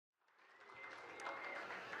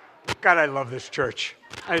God, I love this church.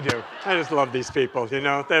 I do. I just love these people, you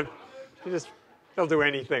know. They'll do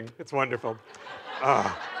anything. It's wonderful.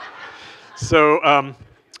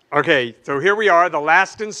 Okay, so here we are, the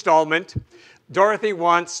last installment. Dorothy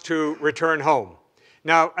wants to return home.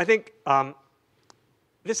 Now, I think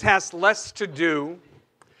this has less to do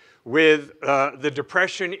with the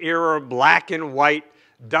Depression-era black and white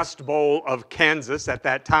Dust Bowl of Kansas at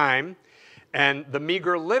that time, and the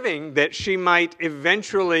meager living that she might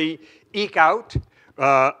eventually eke out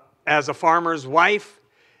as a farmer's wife.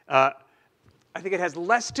 I think it has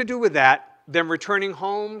less to do with that than returning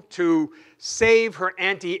home to save her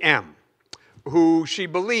Auntie M, who she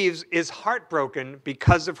believes is heartbroken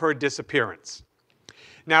because of her disappearance.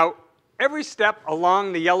 Now, every step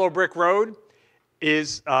along the yellow brick road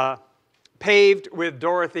is paved with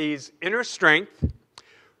Dorothy's inner strength,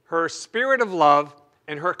 her spirit of love,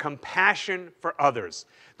 and her compassion for others.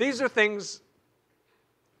 These are things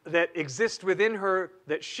that exist within her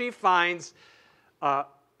that she finds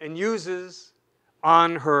and uses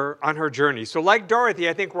on her journey. So like Dorothy,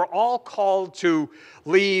 I think we're all called to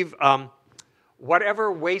leave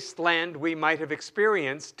whatever wasteland we might have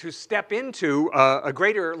experienced to step into a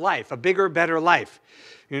greater life, a bigger, better life.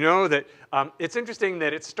 You know, that it's interesting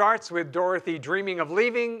that it starts with Dorothy dreaming of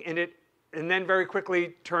leaving, and then very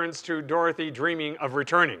quickly turns to Dorothy dreaming of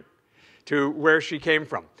returning to where she came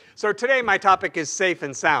from. So today my topic is safe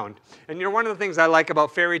and sound. And you know, one of the things I like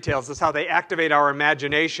about fairy tales is how they activate our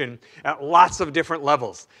imagination at lots of different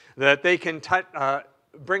levels, that they can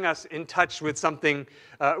bring us in touch with something,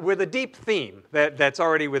 with a deep theme that's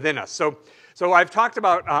already within us. So I've talked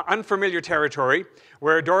about unfamiliar territory,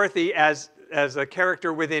 where Dorothy, as a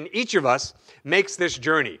character within each of us, makes this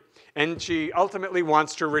journey. And she ultimately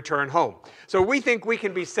wants to return home. So we think we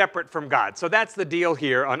can be separate from God. So that's the deal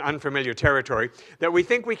here on unfamiliar territory, that we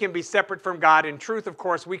think we can be separate from God. In truth, of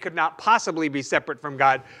course, we could not possibly be separate from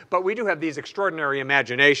God, but we do have these extraordinary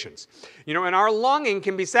imaginations. You know, and our longing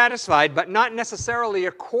can be satisfied, but not necessarily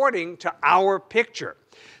according to our picture.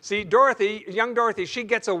 See, Dorothy, young Dorothy, she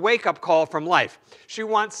gets a wake-up call from life. She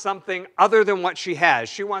wants something other than what she has.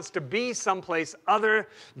 She wants to be someplace other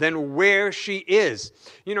than where she is.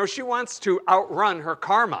 You know, she wants to outrun her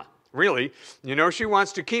karma, really. You know, she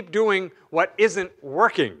wants to keep doing what isn't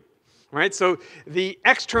working, right? So the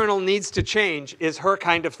external needs to change is her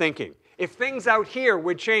kind of thinking. If things out here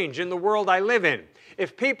would change in the world I live in,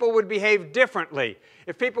 if people would behave differently,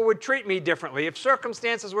 if people would treat me differently, if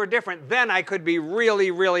circumstances were different, then I could be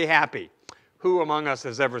really, really happy. Who among us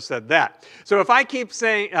has ever said that? So if I keep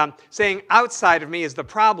saying outside of me is the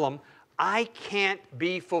problem, I can't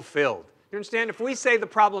be fulfilled. You understand? If we say the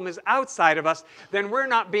problem is outside of us, then we're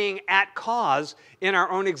not being at cause in our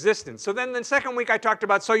own existence. So then the second week I talked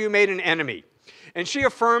about, so you made an enemy. And she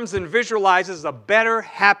affirms and visualizes a better,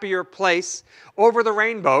 happier place over the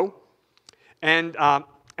rainbow, and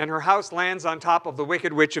her house lands on top of the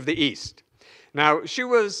Wicked Witch of the East. Now, she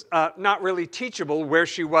was not really teachable where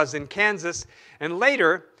she was in Kansas, and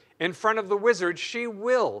later, in front of the wizard, she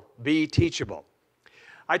will be teachable.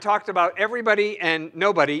 I talked about everybody and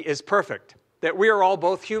nobody is perfect, that we are all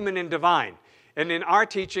both human and divine. And in our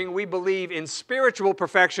teaching, we believe in spiritual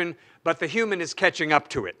perfection, but the human is catching up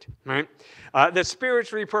to it, right? The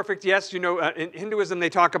spiritually perfect, yes, you know, in Hinduism they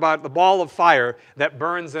talk about the ball of fire that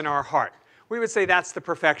burns in our heart. We would say that's the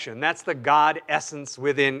perfection. That's the God essence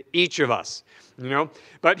within each of us, you know.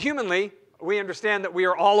 But humanly, we understand that we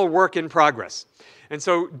are all a work in progress. And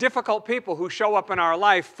so difficult people who show up in our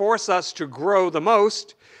life force us to grow the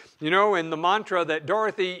most, you know, and the mantra that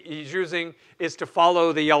Dorothy is using is to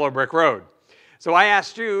follow the yellow brick road. So I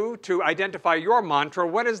asked you to identify your mantra.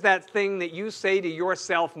 What is that thing that you say to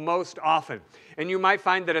yourself most often? And you might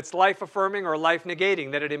find that it's life-affirming or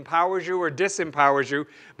life-negating, that it empowers you or disempowers you.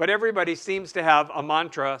 But everybody seems to have a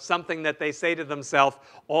mantra, something that they say to themselves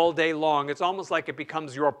all day long. It's almost like it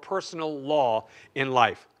becomes your personal law in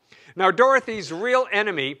life. Now, Dorothy's real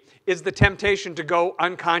enemy is the temptation to go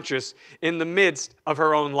unconscious in the midst of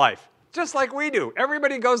her own life. Just like we do.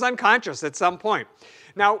 Everybody goes unconscious at some point.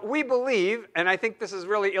 Now, we believe, and I think this is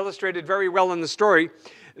really illustrated very well in the story,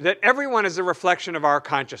 that everyone is a reflection of our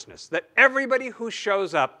consciousness, that everybody who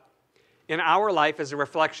shows up in our life is a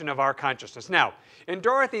reflection of our consciousness. Now, in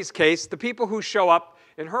Dorothy's case, the people who show up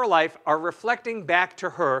in her life are reflecting back to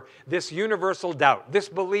her this universal doubt, this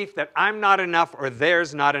belief that I'm not enough or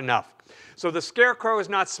there's not enough. So the scarecrow is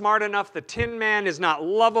not smart enough, the tin man is not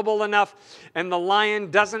lovable enough, and the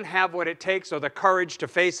lion doesn't have what it takes or the courage to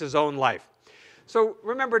face his own life. So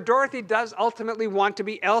remember, Dorothy does ultimately want to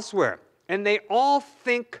be elsewhere, and they all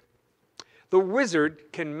think the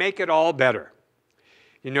wizard can make it all better.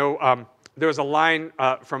 You know, there's a line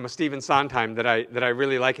from a Stephen Sondheim that I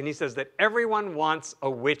really like, and he says that everyone wants a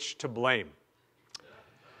witch to blame.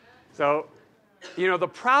 So, you know, the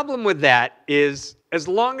problem with that is as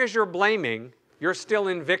long as you're blaming, you're still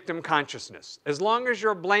in victim consciousness. As long as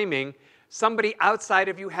you're blaming, somebody outside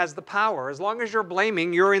of you has the power. As long as you're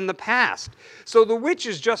blaming, you're in the past. So the witch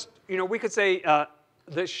is just, you know, we could say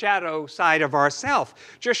the shadow side of ourself,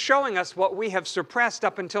 just showing us what we have suppressed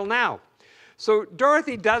up until now. So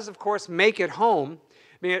Dorothy does, of course, make it home.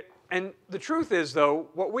 And the truth is, though,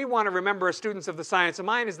 what we want to remember as students of the science of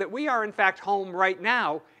mind is that we are, in fact, home right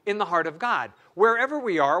now in the heart of God. Wherever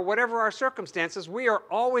we are, whatever our circumstances, we are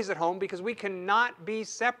always at home because we cannot be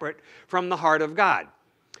separate from the heart of God.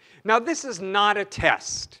 Now, this is not a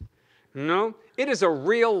test. No, it is a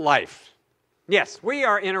real life. Yes, we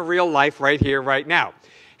are in a real life right here, right now.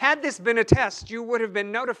 Had this been a test, you would have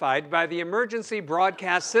been notified by the emergency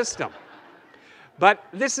broadcast system. But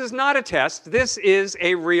this is not a test. This is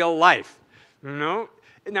a real life. No.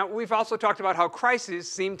 Now, we've also talked about how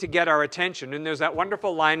crises seem to get our attention. And there's that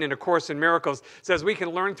wonderful line in A Course in Miracles that says we can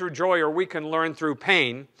learn through joy or we can learn through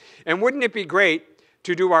pain. And wouldn't it be great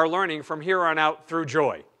to do our learning from here on out through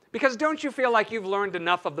joy? Because don't you feel like you've learned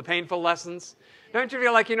enough of the painful lessons? Don't you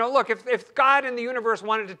feel like, you know, look, if God and the universe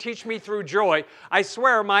wanted to teach me through joy, I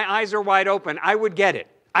swear my eyes are wide open. I would get it.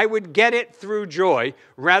 I would get it through joy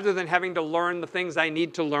rather than having to learn the things I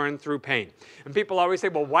need to learn through pain. And people always say,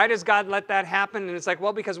 well, why does God let that happen? And it's like,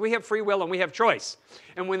 well, because we have free will and we have choice.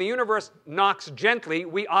 And when the universe knocks gently,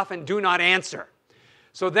 we often do not answer.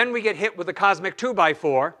 So then we get hit with a cosmic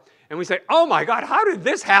 2x4 and we say, oh my God, how did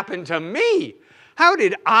this happen to me? How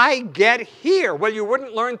did I get here? Well, you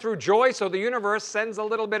wouldn't learn through joy, so the universe sends a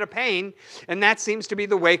little bit of pain, and that seems to be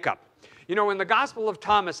the wake-up. You know, in the Gospel of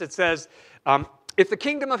Thomas, it says, if the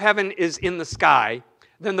kingdom of heaven is in the sky,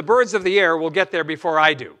 then the birds of the air will get there before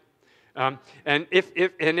I do. And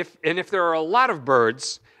if there are a lot of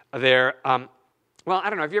birds there, well, I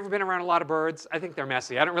don't know. Have you ever been around a lot of birds? I think they're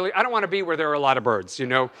messy. I don't want to be where there are a lot of birds. You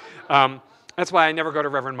know, that's why I never go to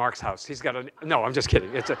Reverend Mark's house. He's got a. No, I'm just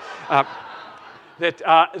kidding. It's a.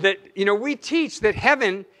 That you know, we teach that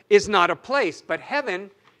heaven is not a place, but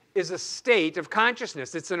heaven is a state of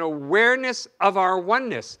consciousness. It's an awareness of our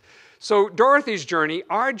oneness. So Dorothy's journey,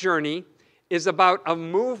 our journey, is about a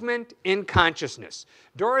movement in consciousness.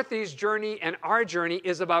 Dorothy's journey and our journey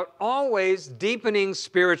is about always deepening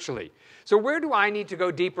spiritually. So where do I need to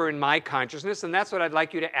go deeper in my consciousness? And that's what I'd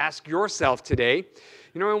like you to ask yourself today.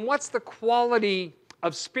 You know, and what's the quality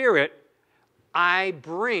of spirit I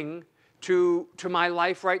bring to my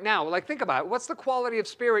life right now? Like, think about it. What's the quality of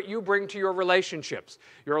spirit you bring to your relationships?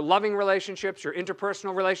 Your loving relationships, your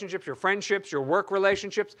interpersonal relationships, your friendships, your work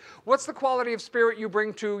relationships. What's the quality of spirit you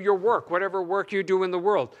bring to your work, whatever work you do in the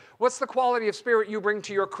world? What's the quality of spirit you bring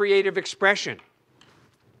to your creative expression?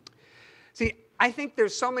 See, I think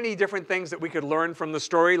there's so many different things that we could learn from the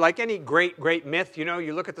story. Like any great, great myth, you know,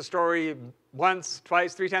 you look at the story once,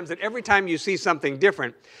 twice, three times, and every time you see something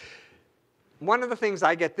different. One of the things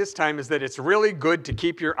I get this time is that it's really good to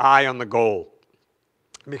keep your eye on the goal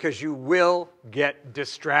because you will get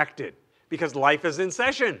distracted because life is in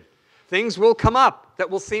session. Things will come up that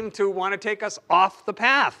will seem to want to take us off the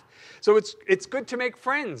path. So it's good to make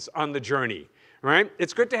friends on the journey, right?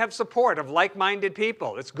 It's good to have support of like-minded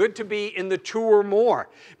people. It's good to be in the two or more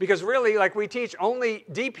because really, like we teach, only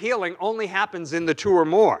deep healing only happens in the two or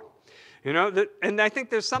more. You know, and I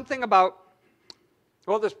think there's something about,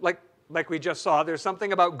 well, there's like we just saw, there's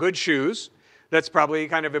something about good shoes that's probably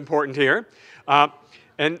kind of important here. And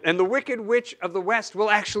the Wicked Witch of the West will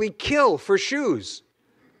actually kill for shoes.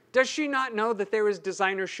 Does she not know that there is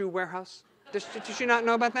designer shoe warehouse? Does she not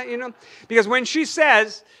know about that, you know? Because when she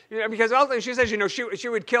says, you know, because ultimately she says, you know, she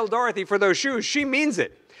would kill Dorothy for those shoes, she means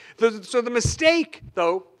it. So the mistake,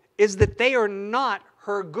 though, is that they are not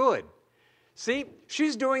her good. See,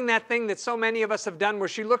 she's doing that thing that so many of us have done where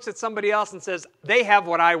she looks at somebody else and says, they have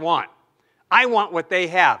what I want. I want what they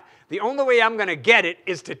have. The only way I'm going to get it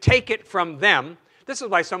is to take it from them. This is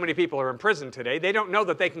why so many people are in prison today. They don't know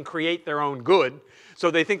that they can create their own good,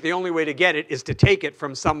 so they think the only way to get it is to take it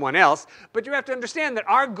from someone else. But you have to understand that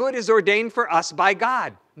our good is ordained for us by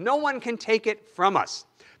God. No one can take it from us.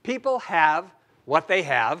 People have what they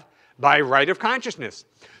have by right of consciousness.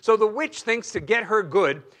 So the witch thinks to get her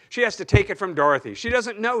good, she has to take it from Dorothy. She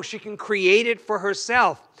doesn't know she can create it for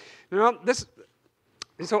herself. You know,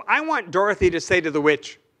 and so I want Dorothy to say to the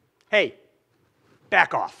witch, hey,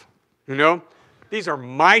 back off, you know? These are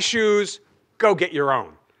my shoes, go get your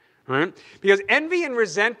own, right? Because envy and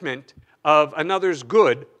resentment of another's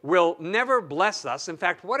good will never bless us. In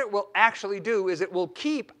fact, what it will actually do is it will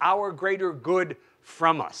keep our greater good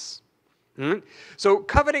from us, So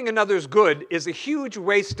coveting another's good is a huge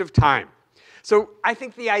waste of time. So I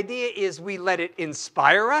think the idea is we let it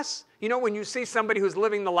inspire us. You know, when you see somebody who's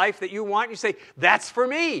living the life that you want, you say, that's for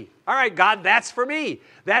me. All right, God, that's for me.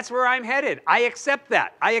 That's where I'm headed. I accept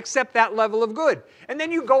that. I accept that level of good. And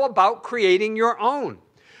then you go about creating your own.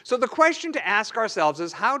 So the question to ask ourselves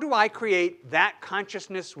is, how do I create that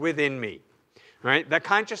consciousness within me? Right? That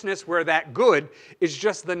consciousness where that good is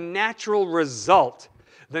just the natural result,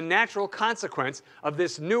 the natural consequence of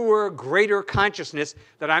this newer, greater consciousness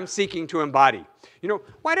that I'm seeking to embody. You know,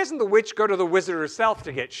 why doesn't the witch go to the wizard herself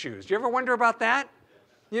to get shoes? Do you ever wonder about that?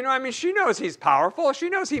 You know, I mean, she knows he's powerful. She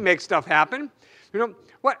knows he makes stuff happen. You know,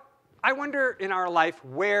 what? I wonder in our life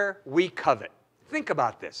where we covet. Think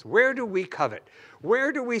about this. Where do we covet?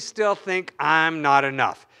 Where do we still think I'm not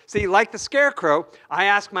enough? See, like the scarecrow, I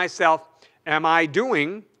ask myself, am I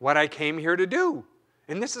doing what I came here to do?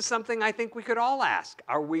 And this is something I think we could all ask.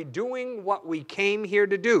 Are we doing what we came here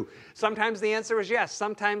to do? Sometimes the answer is yes.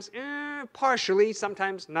 Sometimes partially.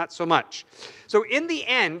 Sometimes not so much. So in the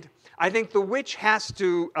end, I think the witch has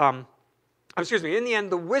to, in the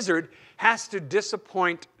end, the wizard has to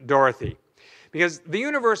disappoint Dorothy. Because the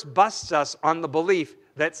universe busts us on the belief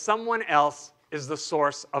that someone else is the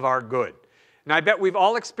source of our good. And I bet we've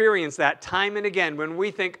all experienced that time and again when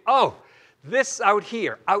we think, oh, this out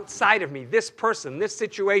here, outside of me, this person, this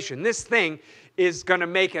situation, this thing is going to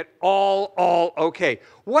make it all okay.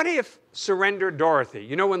 What if surrender Dorothy?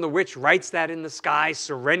 You know when the witch writes that in the sky,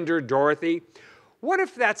 surrender Dorothy? What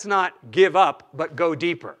if that's not give up, but go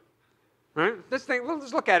deeper? Right? This thing, we'll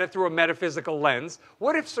just look at it through a metaphysical lens.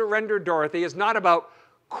 What if surrender Dorothy is not about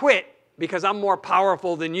quit because I'm more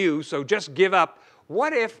powerful than you, so just give up?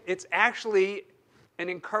 What if it's actually an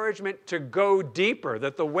encouragement to go deeper,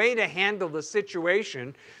 that the way to handle the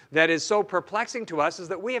situation that is so perplexing to us is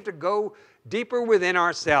that we have to go deeper within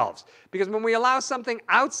ourselves? Because when we allow something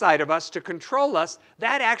outside of us to control us,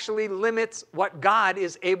 that actually limits what God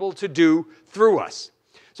is able to do through us.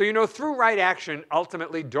 So, you know, through right action,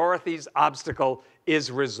 ultimately, Dorothy's obstacle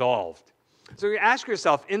is resolved. So you ask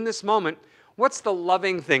yourself, in this moment, what's the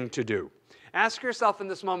loving thing to do? Ask yourself in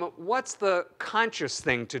this moment, what's the conscious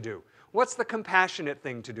thing to do? What's the compassionate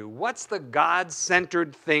thing to do? What's the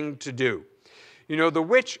God-centered thing to do? You know, the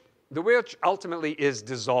witch ultimately is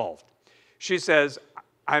dissolved. She says,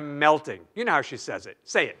 I'm melting. You know how she says it.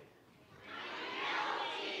 Say it.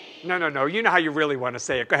 No. You know how you really want to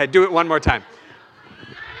say it. Go ahead, do it one more time.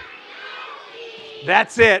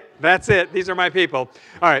 That's it. That's it. These are my people.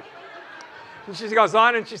 All right. And she goes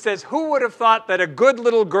on and she says, who would have thought that a good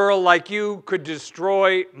little girl like you could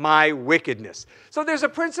destroy my wickedness? So there's a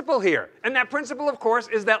principle here. And that principle, of course,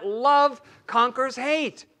 is that love conquers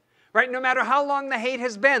hate. Right? No matter how long the hate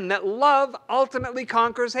has been, that love ultimately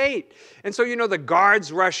conquers hate. And so, you know, the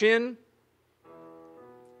guards rush in.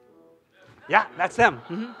 Yeah, that's them.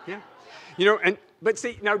 Yeah. You know, but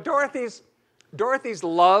see, now Dorothy's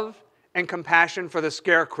love and compassion for the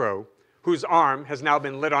scarecrow, whose arm has now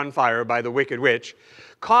been lit on fire by the wicked witch,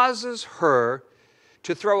 causes her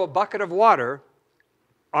to throw a bucket of water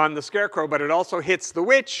on the scarecrow, but it also hits the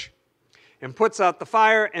witch and puts out the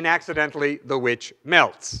fire, and accidentally the witch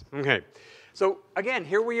melts. Okay. So again,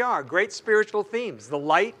 here we are, great spiritual themes. The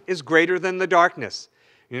light is greater than the darkness.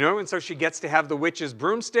 You know, and so she gets to have the witch's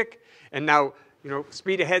broomstick, and now, you know,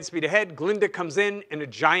 speed ahead, Glinda comes in a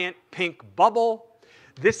giant pink bubble.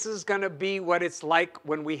 This is going to be what it's like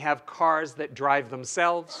when we have cars that drive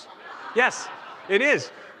themselves. Yes, it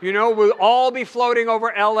is. You know, we'll all be floating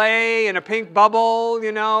over LA in a pink bubble,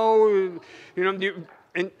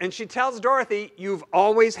 and she tells Dorothy, you've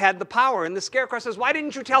always had the power. And the scarecrow says, why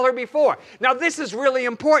didn't you tell her before? Now, this is really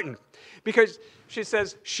important because she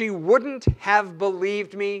says she wouldn't have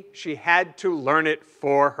believed me. She had to learn it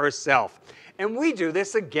for herself. And we do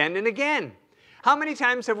this again and again. How many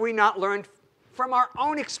times have we not learned from our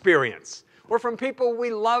own experience or from people we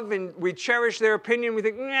love and we cherish their opinion? We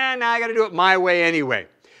think, nah, I got to do it my way anyway.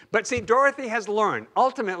 But see, Dorothy has learned.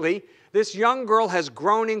 Ultimately, this young girl has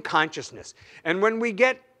grown in consciousness. And when we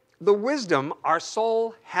get the wisdom, our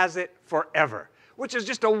soul has it forever, which is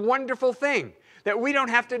just a wonderful thing, that we don't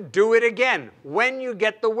have to do it again when you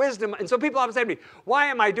get the wisdom. And so people often say to me, why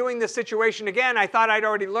am I doing this situation again? I thought I'd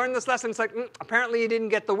already learned this lesson. It's like, apparently you didn't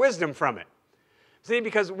get the wisdom from it. See,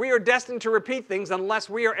 because we are destined to repeat things unless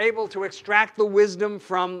we are able to extract the wisdom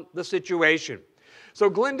from the situation. So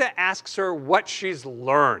Glinda asks her what she's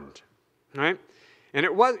learned, right? And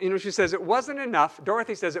it was, she says it wasn't enough.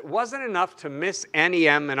 Dorothy says it wasn't enough to miss Annie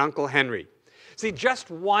M and Uncle Henry. See, just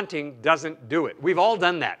wanting doesn't do it. We've all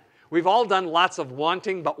done that. We've all done lots of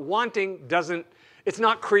wanting, but wanting doesn't, it's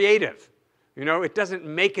not creative. You know, it doesn't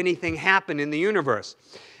make anything happen in the universe.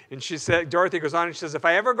 And she said, Dorothy goes on and she says, if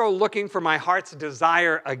I ever go looking for my heart's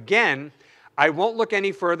desire again, I won't look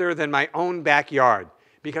any further than my own backyard.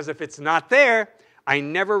 Because if it's not there, I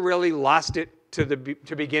never really lost it to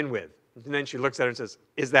begin with. And then she looks at her and says,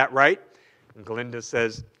 is that right? And Glinda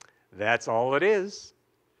says, that's all it is.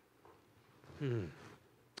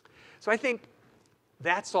 So I think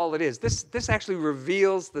that's all it is. This actually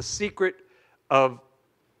reveals the secret of,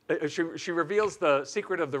 she reveals the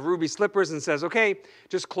secret of the ruby slippers and says, okay,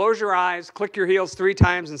 just close your eyes, click your heels 3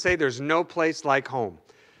 times and say there's no place like home.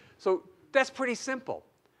 So that's pretty simple.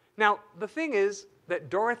 Now, the thing is that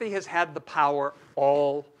Dorothy has had the power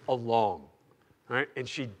all along, right? And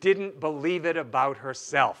she didn't believe it about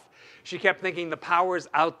herself. She kept thinking the power's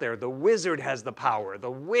out there. The wizard has the power.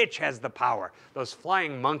 The witch has the power. Those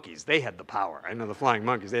flying monkeys, they had the power. I know the flying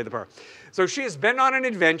monkeys, they had the power. So she has been on an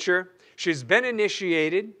adventure. She's been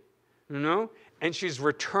initiated, you know, and she's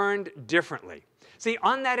returned differently. See,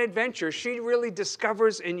 on that adventure, she really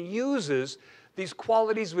discovers and uses these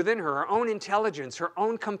qualities within her own intelligence, her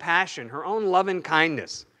own compassion, her own love and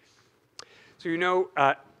kindness. So you know,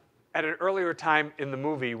 at an earlier time in the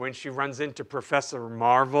movie, when she runs into Professor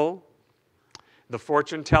Marvel, the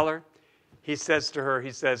fortune teller, he says to her,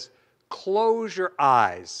 he says, close your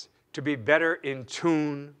eyes to be better in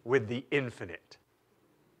tune with the infinite.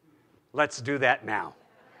 Let's do that now.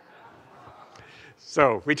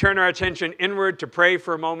 So we turn our attention inward to pray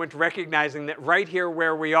for a moment, recognizing that right here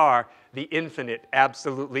where we are, the infinite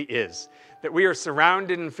absolutely is. That we are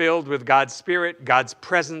surrounded and filled with God's Spirit, God's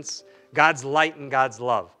presence, God's light, and God's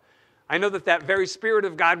love. I know that that very Spirit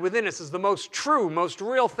of God within us is the most true, most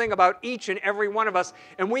real thing about each and every one of us,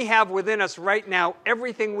 and we have within us right now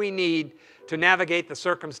everything we need to navigate the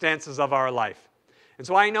circumstances of our life. And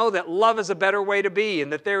so I know that love is a better way to be,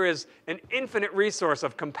 and that there is an infinite resource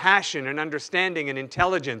of compassion and understanding and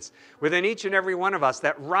intelligence within each and every one of us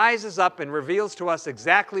that rises up and reveals to us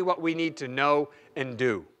exactly what we need to know and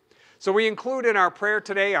do. So we include in our prayer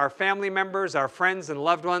today our family members, our friends and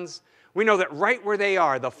loved ones. We know that right where they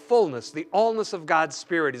are, the fullness, the allness of God's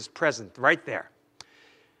Spirit is present right there.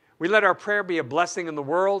 We let our prayer be a blessing in the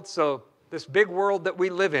world, so this big world that we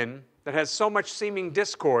live in that has so much seeming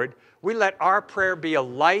discord, we let our prayer be a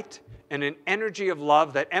light and an energy of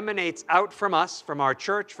love that emanates out from us, from our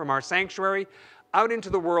church, from our sanctuary, out into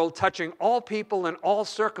the world, touching all people and all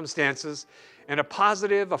circumstances in a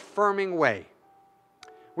positive, affirming way.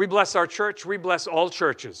 We bless our church. We bless all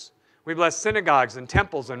churches. We bless synagogues and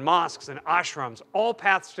temples and mosques and ashrams, all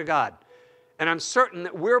paths to God. And I'm certain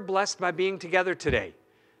that we're blessed by being together today,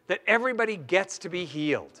 that everybody gets to be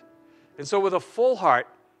healed. And so with a full heart,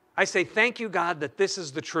 I say, thank you, God, that this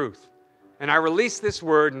is the truth. And I release this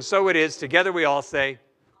word, and so it is. Together we all say,